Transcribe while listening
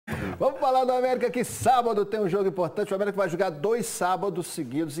Vamos falar do América que sábado tem um jogo importante. O América vai jogar 2 sábados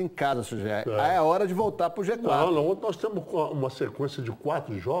seguidos em casa, Sujé. Aí é hora de voltar para o G4. Não, nós temos uma sequência de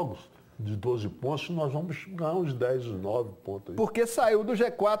 4 jogos de 12 pontos, nós vamos ganhar uns 10, 9 pontos. Aí. Porque saiu do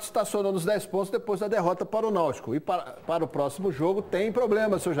G4, estacionou nos 10 pontos depois da derrota para o Náutico. E para o próximo jogo tem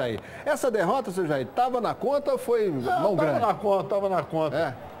problema, seu Jair. Essa derrota, seu Jair, estava na conta ou foi mão grande? Estava na conta.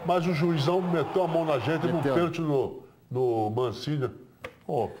 É. Mas o juizão meteu a mão na gente num pênalti no Mancini.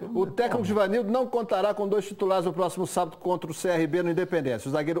 O técnico Givanildo não contará com 2 titulares no próximo sábado contra o CRB no Independência.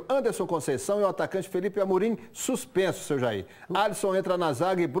 O zagueiro Anderson Conceição e o atacante Felipe Amorim suspenso, seu Jair. Alisson entra na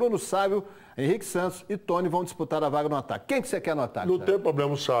zaga e Bruno Sábio, Henrique Santos e Tony vão disputar a vaga no ataque. Quem que você quer no ataque? Não tem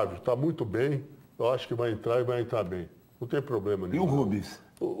problema, o Sábio. Está muito bem. Eu acho que vai entrar e vai entrar bem. Não tem problema nenhum. E o Rubens?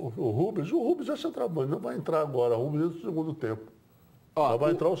 O Rubens é centroavante. Não vai entrar agora. O Rubens é no segundo tempo.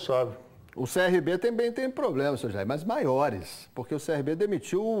 Vai entrar o Sábio. O CRB também tem problemas, seu Jair, mas maiores, porque o CRB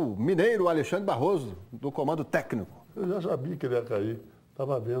demitiu o mineiro Alexandre Barroso do comando técnico. Eu já sabia que ele ia cair.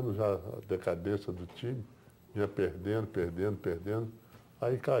 Estava vendo já a decadência do time, ia perdendo.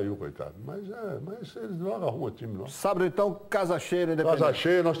 Aí caiu, coitado. Mas eles não arrumam o time, não. Sábado, então, casa cheia no Independência. Casa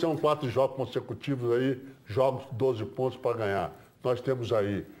cheia, nós temos 4 jogos consecutivos aí, jogos 12 pontos para ganhar. Nós temos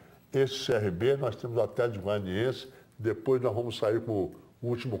aí esse CRB, nós temos o Atlético Goianiense, depois nós vamos sair com o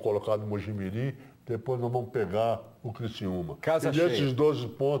último colocado, Mojimirim, depois nós vamos pegar o Criciúma. Casa e cheia. nesses 12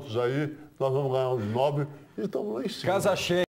 pontos aí, nós vamos ganhar os 9 e estamos lá em cima. Casa cheia.